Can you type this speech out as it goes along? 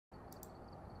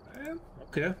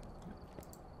Okay.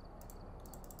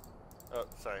 Oh,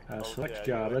 sorry. Select yeah,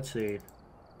 job. Let's see.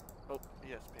 Oh,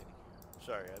 yes, Penny.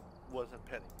 Sorry, I wasn't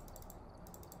Penny.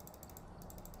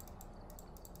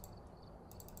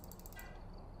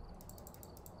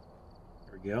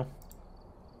 There we go.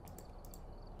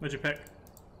 What'd you pick?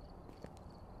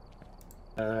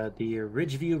 The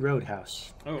Ridgeview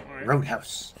Roadhouse. Oh, all right.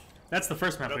 Roadhouse. That's the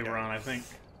first map we were on, I think.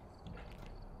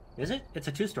 Is it? It's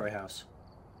a two-story house.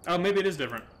 Oh, maybe it is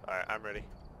different. All right, I'm ready.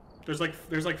 There's like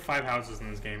 5 houses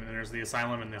in this game, and then there's the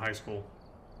asylum and the high school.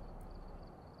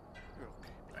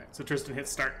 Okay. All right, so Tristan, hit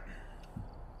start.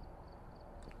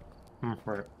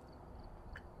 Right.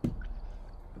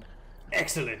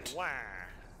 Excellent. Wah.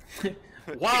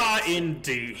 Wah,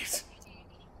 indeed.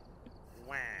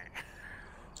 Wah.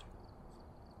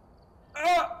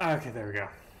 Oh, okay, there we go.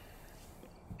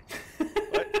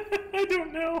 What? I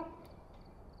don't know.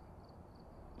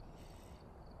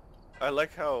 I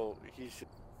like how he's...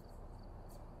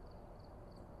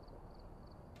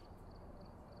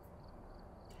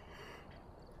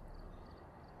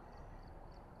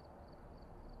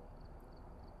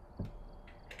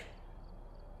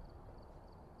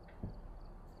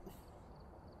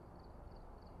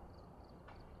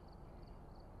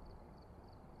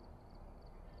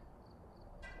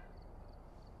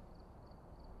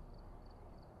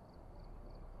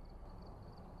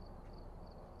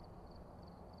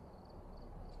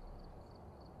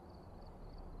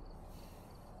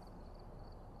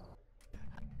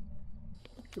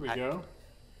 Here we go.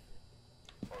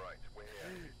 Alright, we're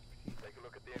here. Take a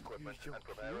look at the equipment and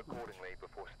prepare accordingly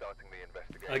before starting the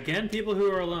investigation. Again, people who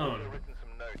are alone. I've written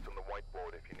some notes on the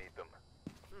whiteboard if you need them.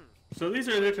 So these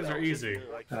addictions are easy.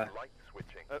 Like Uh. light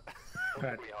switching.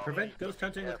 Right. Prevent ghost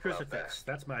hunting with crucifix.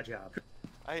 That's my job.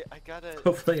 I gotta...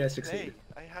 Hopefully I Hey, succeed.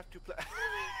 I have to play...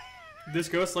 This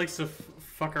ghost likes to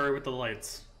fuck her with the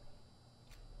lights.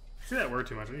 See that word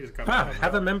too much. I need to cut Ah, that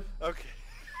have a out. mem. Okay.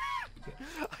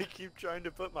 I keep trying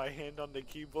to put my hand on the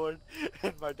keyboard,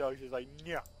 and my dog's just like,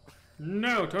 no.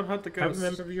 No, don't hunt the Have a ghost.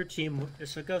 member of your team.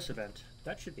 It's a ghost event.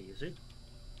 That should be easy.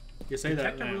 You say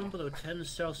that Detect a room now. below 10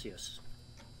 Celsius.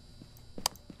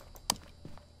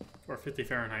 Or 50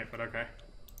 Fahrenheit, but okay.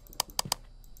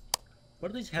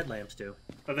 What do these headlamps do?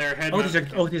 But they're head.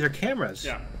 These are cameras.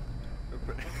 Yeah.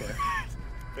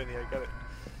 Benny, I got it.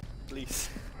 Please.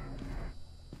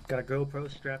 Got a GoPro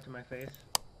strapped to my face.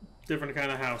 Different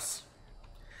kind of house.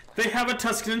 They have a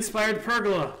Tuscan-inspired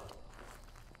pergola.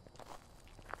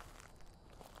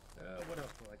 What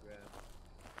else do I grab?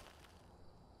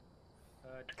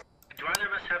 Do either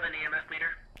of us have an EMF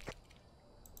meter?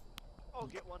 Oh,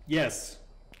 get one. Yes.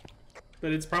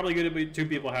 But it's probably good if 2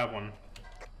 people have one.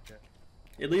 Okay.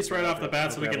 At least right off the bat,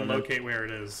 I'll so we grab can one then. locate where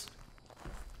it is.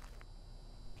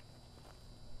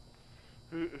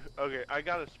 Okay, I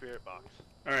got a spirit box.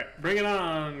 All right, bring it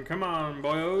on. Come on,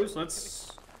 boyos.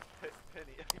 Let's.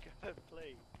 Penny, I gotta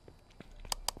play.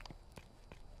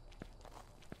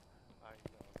 I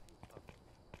love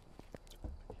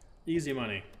you. Easy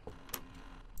money.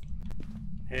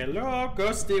 Hello,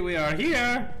 Ghosty, we are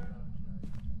here.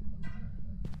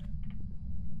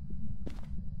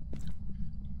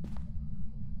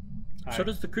 So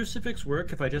does the crucifix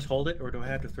work if I just hold it, or do I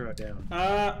have to throw it down?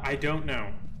 I don't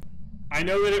know. I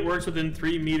know that it works within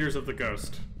 3 meters of the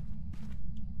ghost.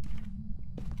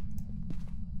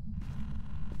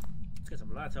 Let's get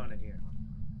some lights on in here.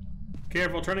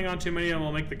 Careful, turning on too many of them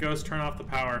will make the ghost turn off the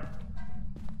power.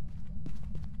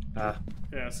 Ah.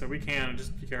 Yeah, so we can,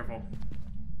 just be careful.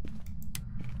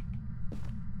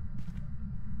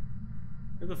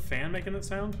 Is the fan making that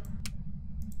sound?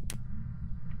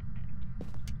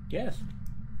 Yes.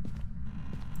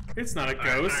 It's not a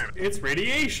ghost, it's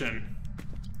radiation.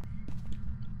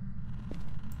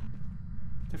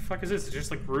 The fuck is this? It's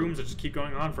just like rooms that just keep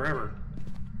going on forever.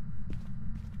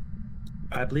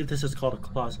 I believe this is called a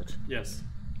closet. Yes.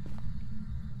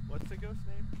 What's the ghost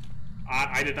name?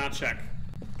 I did not check.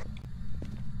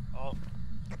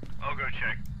 I'll go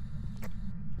check.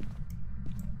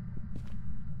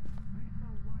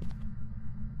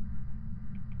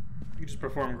 You just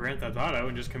perform Grand Theft Auto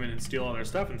and just come in and steal all their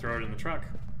stuff and throw it in the truck.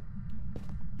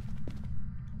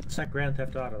 It's not Grand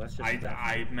Theft Auto, that's just theft.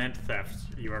 I meant theft.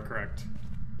 You are correct.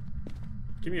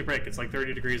 Give me a break. It's like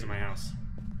 30 degrees in my house.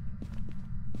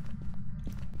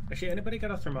 Actually, anybody got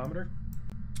a thermometer?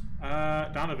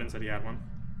 Donovan said he had one.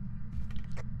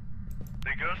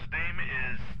 The ghost name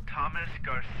is Thomas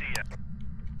Garcia.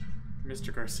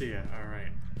 Mr. Garcia,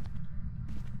 alright.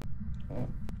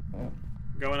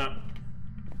 Going up.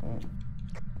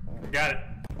 Got it.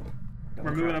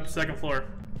 We're moving up to 2nd floor.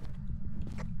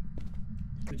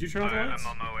 Did you turn off the lights?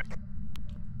 I'm on my way.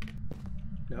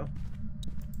 No?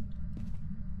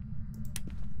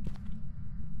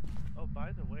 Oh,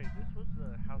 by the way, this was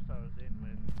the house I was in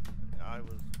when I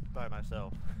was by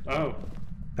myself. Oh.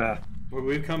 Ah. Well,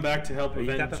 we've come back to help You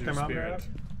got avenge the your thermometer spirit. out?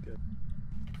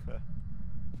 Good.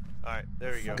 Alright,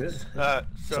 there we go. Good. So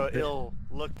So good. it'll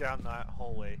look down that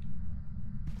hallway,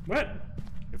 What?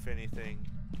 if anything.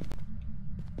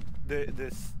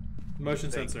 This...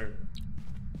 Motion thing. sensor.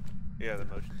 Yeah, the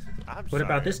motion sensor. I'm What sorry,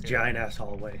 about this okay. giant-ass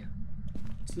hallway?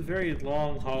 It's a very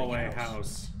long hallway house.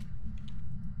 house.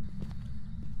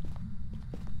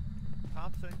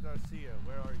 Thompson Garcia,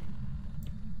 where are you?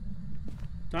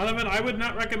 Donovan, I would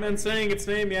not recommend saying its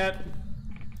name yet,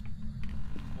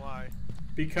 Why?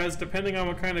 because depending on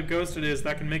what kind of ghost it is,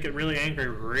 that can make it really angry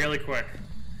really quick.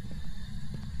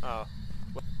 Oh.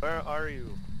 Where are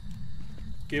you?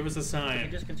 Give us a You sign.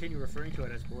 can just continue referring to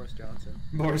it as Boris Johnson.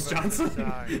 Boris Give us a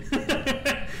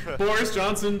Johnson? Boris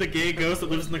Johnson, the gay ghost that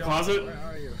lives in the closet? Where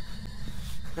are you?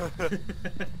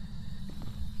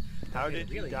 How Okay, did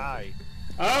you really? die?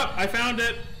 Oh, I found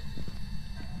it!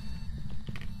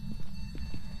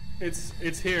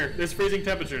 It's here. There's freezing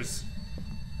temperatures.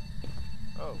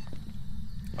 Oh.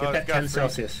 Get Oh, that it's got 10 freezing.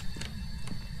 Celsius.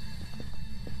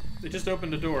 They just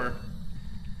opened a door.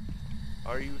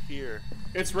 Are you here?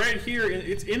 It's right here.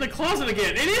 It's in the closet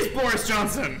again. It is Boris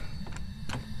Johnson!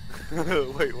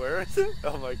 Wait, where is it?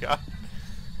 Oh my god.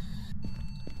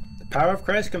 The power of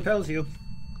Christ compels you.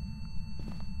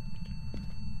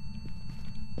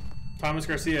 Thomas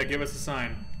Garcia, give us a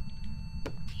sign.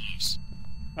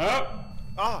 Oh!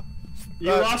 Ah!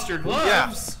 You lost your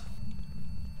gloves!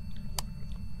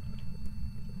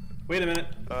 Wait a minute.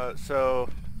 So...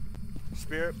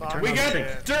 Spirit bomb. Turn We on got the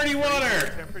sink. dirty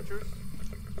water! Temperatures?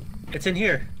 It's in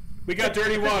here. We got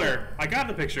dirty water. I got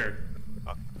the picture.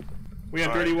 We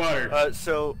have dirty water.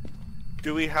 So...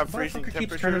 Do we have freezing Motherfucker temperatures?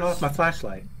 keeps turning off my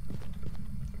flashlight.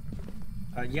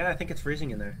 Yeah, I think it's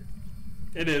freezing in there.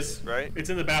 It is. Right? It's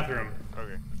in the bathroom.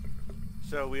 Okay.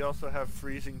 So we also have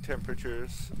freezing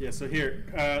temperatures. Yeah, so here,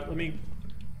 let me...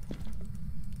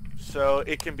 So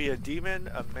it can be a demon,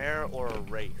 a mare, or a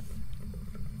wraith.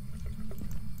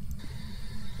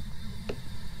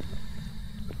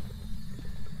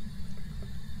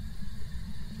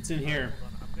 It's in here.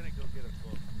 Hold on, I'm gonna go get a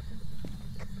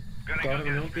book. Gonna Donovan,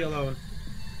 go don't get be alone.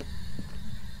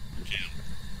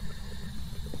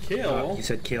 Kill? You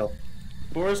said kill.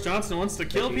 Boris Johnson wants to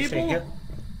kill Did you say people? kill?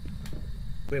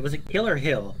 Wait, was it kill or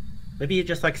hill? Maybe he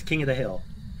just likes King of the Hill.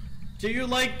 Do you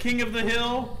like King of the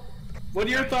Hill? What are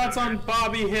your thoughts on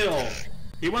Bobby Hill?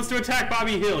 He wants to attack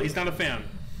Bobby Hill. He's not a fan.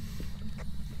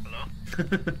 Hello?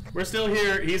 We're still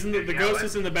here. He's in the Yeah, ghost what?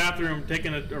 is in the bathroom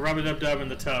taking a rubadubdub in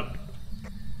the tub.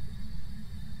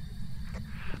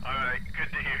 Alright, good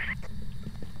to hear.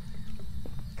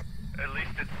 At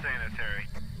least it's sanitary.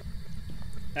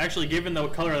 Actually, given the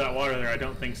color of that water there, I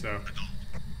don't think so.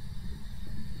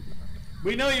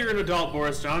 We know you're an adult,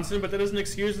 Boris Johnson, but that doesn't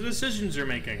excuse the decisions you're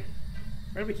making.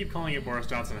 Why do we keep calling it Boris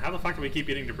Johnson? How the fuck do we keep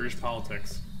getting to British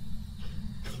politics?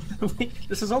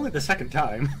 This is only the second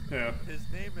time. Yeah. His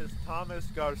name is Thomas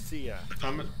Garcia.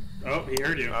 Thomas. Oh, he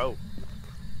heard you. Oh.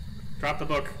 Drop the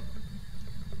book.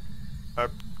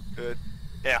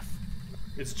 F.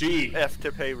 It's G. F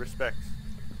to pay respects.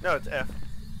 No, it's F.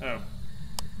 Oh.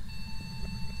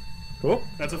 Oh,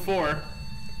 That's a 4.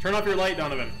 Turn off your light,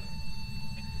 Donovan.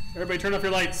 Everybody turn off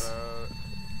your lights.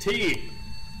 T.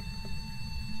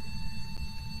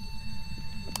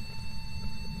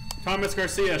 Thomas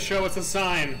Garcia, show us a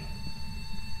sign.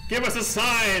 Give us a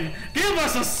sign! Give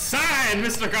us a sign,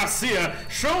 Mr. Garcia!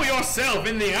 Show yourself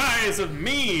in the eyes of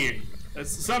me! That's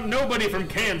some nobody from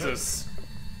Kansas.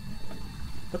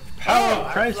 the power Oh,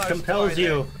 of Christ flashed compels by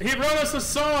you. He wrote us a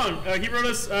song! He wrote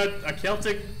us a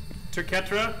Celtic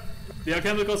terketra, the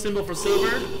alchemical symbol for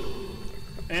silver.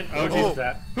 And, oh, What jeez. is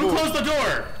that? Who closed the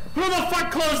door? Who the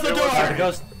fuck closed the It was door? The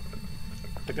ghost.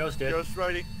 The ghost did. Ghost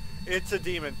writing. It's a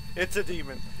demon. It's a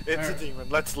demon. It's a Alright. demon.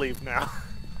 Let's leave now.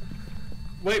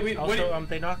 Wait, wait, wait. Also,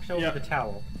 they knocked over Yeah. the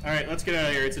towel. Alright, let's get out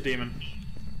of here. It's a demon.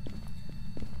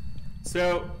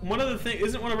 So, one of the things,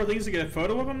 isn't one of our things to get a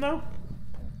photo of him, though?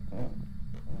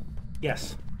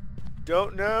 Yes.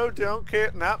 Don't know, don't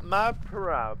care, not my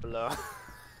problem.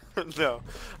 No.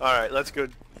 Alright, let's go.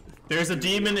 There's a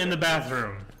demon in the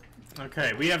bathroom.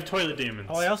 Okay, we have toilet demons.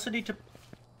 Oh, I also need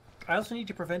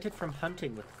to prevent it from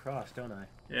hunting with the cross, don't I?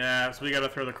 Yeah, so we gotta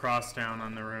throw the cross down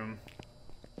on the room.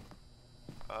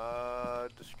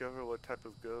 Discover what type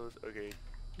of ghost. Okay.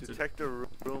 Detect a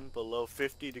room below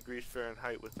 50 degrees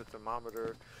Fahrenheit with a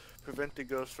thermometer. Prevent the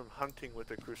ghost from hunting with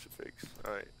a crucifix.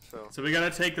 Alright, so. So we gotta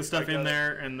take the stuff I in got it.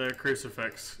 there and the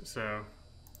crucifix, so.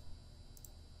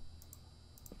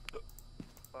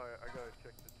 gotta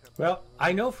check the temperature. Well,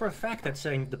 I know for a fact that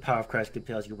saying the power of Christ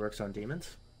compels you works on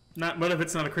demons. Not. What if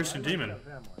it's not a Christian demon?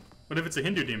 What if it's a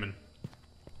Hindu demon?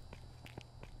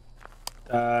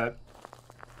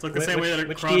 It's like the same way that it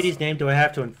which deity's name do I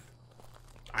have to?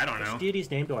 I don't know. Which deity's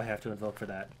name do I have to invoke for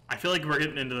that? I feel like we're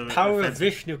getting into the Power of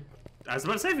Vishnu. I was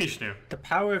about to say Vishnu. The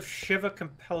power of Shiva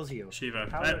compels you. Shiva.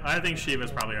 I think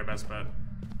Shiva's probably our best bet.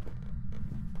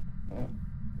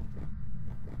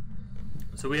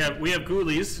 So we have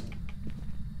ghoulies.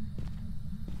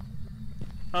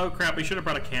 Oh crap! We should have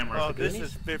brought a camera. Oh, this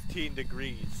is 15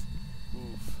 degrees.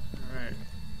 Oof. All right,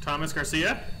 Thomas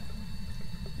Garcia.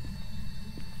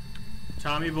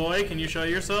 Tommy boy, can you show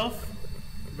yourself?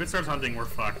 If it starts hunting, we're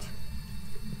fucked.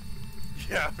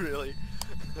 Yeah, really.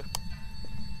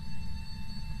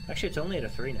 Actually, it's only at a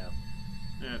 3 now.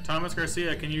 Yeah, Thomas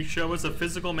Garcia, can you show us a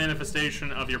physical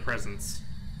manifestation of your presence?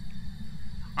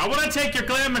 I want to take your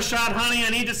glamour shot, honey. I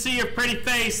need to see your pretty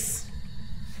face.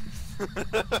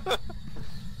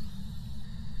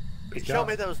 Show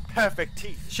me those perfect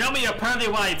teeth. Show me your pearly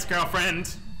whites,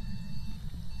 girlfriend.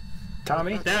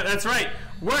 Tommy? That's right.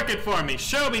 Work it for me.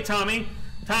 Show me, Tommy.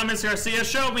 Thomas Garcia,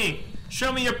 show me.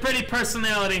 Show me your pretty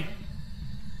personality.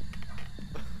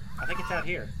 I think it's out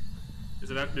here. Is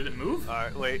it out? Did it move?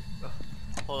 Alright, wait.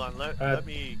 Hold on, let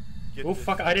me get Oh, this.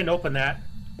 fuck, I didn't open that.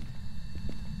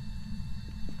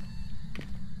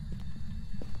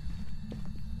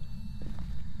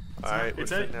 Alright,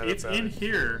 It's in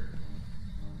here.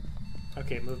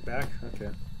 Okay, move back. Okay.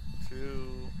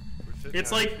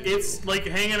 It's like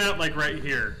hanging out like right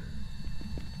here.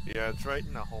 Yeah, it's right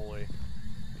in the hallway.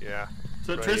 Yeah.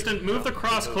 So right. Tristan, move the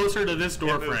cross closer to this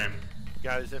door frame.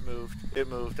 Guys, it moved. It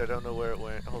moved. I don't know where it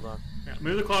went. Hold on. Yeah,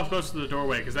 move the cross closer to the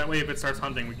doorway, because that way if it starts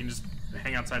hunting, we can just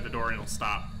hang outside the door and it'll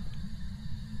stop.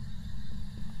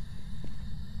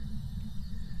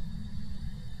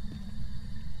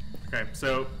 Okay,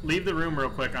 so leave the room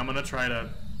real quick. I'm gonna try to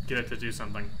get it to do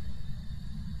something.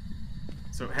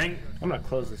 So hang. I'm gonna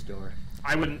close this door.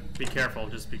 I wouldn't be careful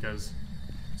just because.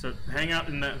 So hang out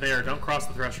in there. Don't cross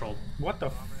the threshold. What the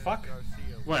fuck?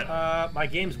 What? My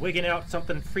game's wigging out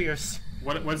something fierce.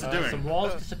 What's it doing? Some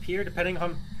walls disappear depending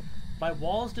on... My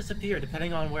walls disappear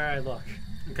depending on where I look.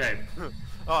 Okay.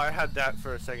 Oh, I had that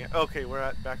for a second. Okay,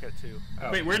 we're back at 2.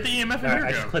 Oh. Wait, where'd the EMF in I here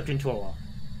just go? clipped into a wall.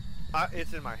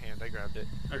 It's in my hand. I grabbed it.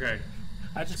 Okay.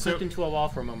 I just clipped into a wall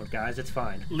for a moment, guys. It's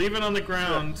fine. Leave it on the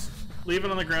ground. Leave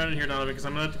it on the ground in here, Donovan, because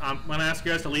I'm gonna ask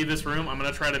you guys to leave this room. I'm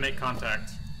gonna try to make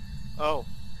contact. Oh,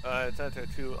 it's at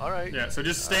 2. All right. Yeah. So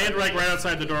just stand right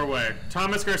outside the doorway.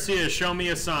 Thomas Garcia, show me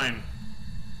a sign.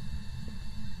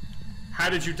 How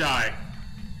did you die?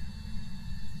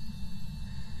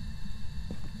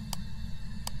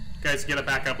 Guys, get it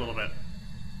back up a little bit.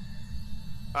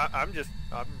 I'm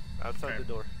outside the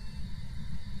door.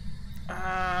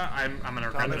 I'm gonna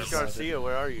regret Thomas this. Garcia,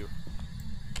 where are you?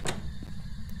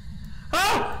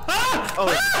 Oh! Ah!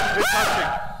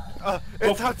 Oh,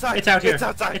 it's hunting. It's outside. It's out here. It's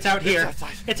outside. It's out here. It's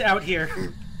outside. It's out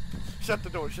here. Shut the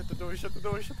door. Shut the door. Shut the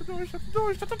door. Shut the door. Shut the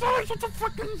door. Shut the door. Shut the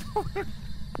fucking door.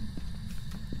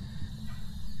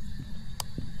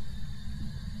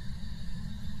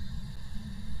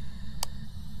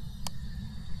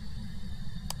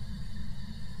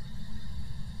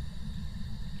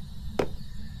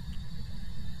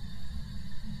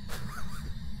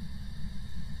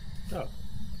 Oh.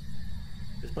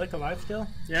 Is Blake alive still?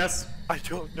 Yes. I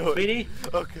don't know. Sweetie?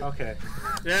 Okay. Okay.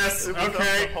 Yes. It was up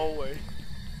Okay. the hallway.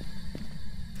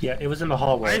 Yeah, it was in the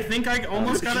hallway. I think I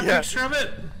almost got a Yeah. picture of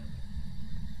it.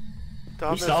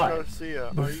 Thomas saw it.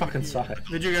 Garcia. We are you fucking here? saw it.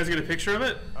 Did you guys get a picture of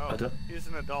it? Oh, don't- he's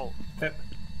an adult. It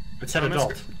said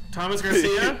adult. Thomas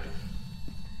Garcia?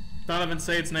 Donovan,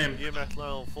 say its name. EMS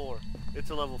level 4. It's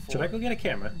a level 4. Should I go get a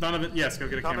camera? Donovan, yes, go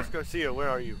get a Thomas camera. Garcia, where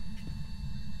are you?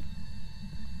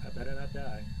 I better not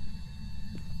die.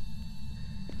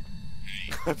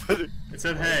 It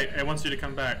said, hey, it wants you to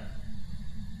come back.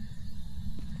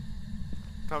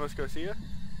 Thomas Garcia,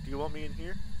 do you want me in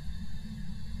here?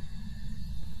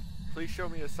 Please show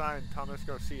me a sign, Thomas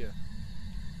Garcia.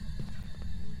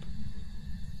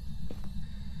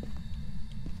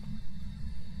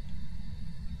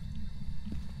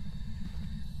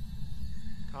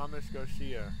 Thomas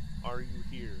Garcia, are you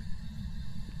here?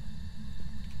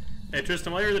 Hey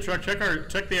Tristan, while you're in the truck, check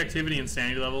the activity and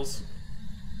sanity levels.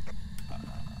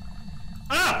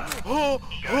 Ah!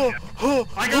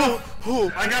 I got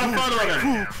a photo of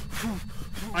him.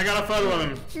 I got a photo of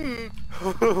him.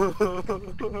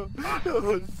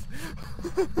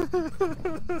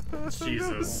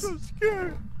 Jesus. I'm so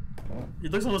scared. He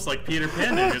looks almost like Peter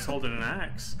Pan and he's holding an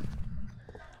axe.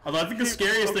 Although I think the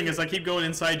scariest thing is I keep going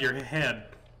inside your head.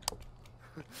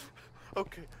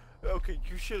 Okay, Okay,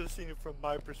 you should have seen it from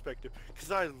my perspective.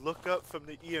 Because I look up from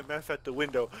the EMF at the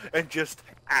window and just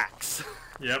axe.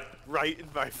 Yep. Right in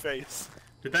my face.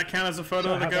 Did that count as a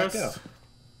photo of the how'd that ghost?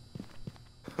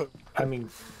 go? I mean,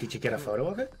 did you get a photo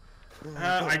of it?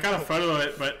 I got a photo of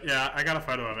it, but yeah, I got a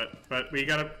photo of it. But we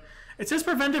gotta... It says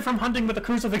prevented from hunting with a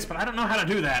crucifix, but I don't know how to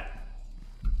do that.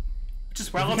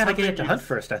 Just well, You gotta get it to hunt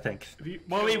first, I think.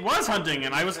 Well, he was hunting,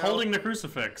 and I was holding the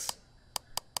crucifix.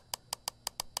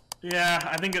 Yeah,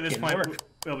 I think at this Didn't point work.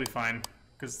 we'll be fine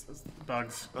because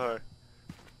bugs. Alright.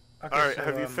 Okay, Alright, so,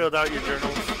 have you filled out your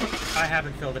journals? I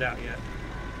haven't filled it out yet.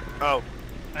 Oh.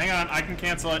 Hang on, I can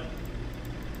cancel it.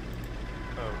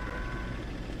 Okay.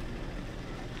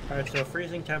 Alright, so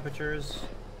freezing temperatures.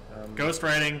 Ghost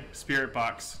writing, spirit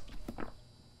box.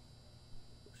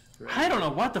 I don't know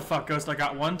what the fuck ghost I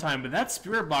got one time, but that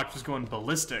spirit box was going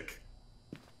ballistic.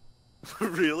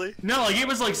 Really? No, like it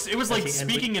was like he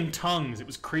speaking in tongues. It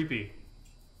was creepy.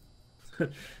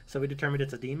 So we determined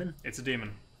it's a demon? It's a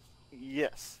demon.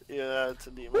 Yes. Yeah, it's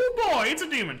a demon. Oh boy, it's a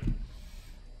demon.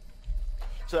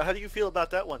 So how do you feel about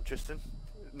that one, Tristan?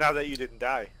 Now that you didn't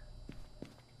die.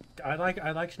 I like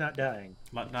not dying.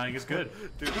 Not dying is good.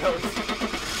 Dude,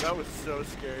 that was so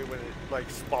scary when it like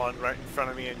spawned right in front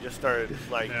of me and just started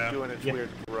like doing its weird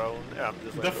groan. And I'm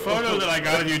just like, The photo that I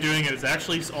got of you doing it is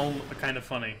actually all kind of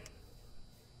funny.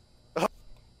 Welcome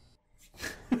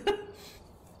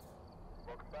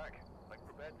back. Like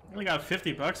prepared. Only got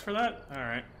 $50 for that?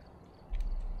 Alright.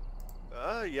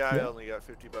 yeah, I only got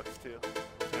 $50 too.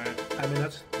 Alright. I mean,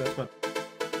 that's what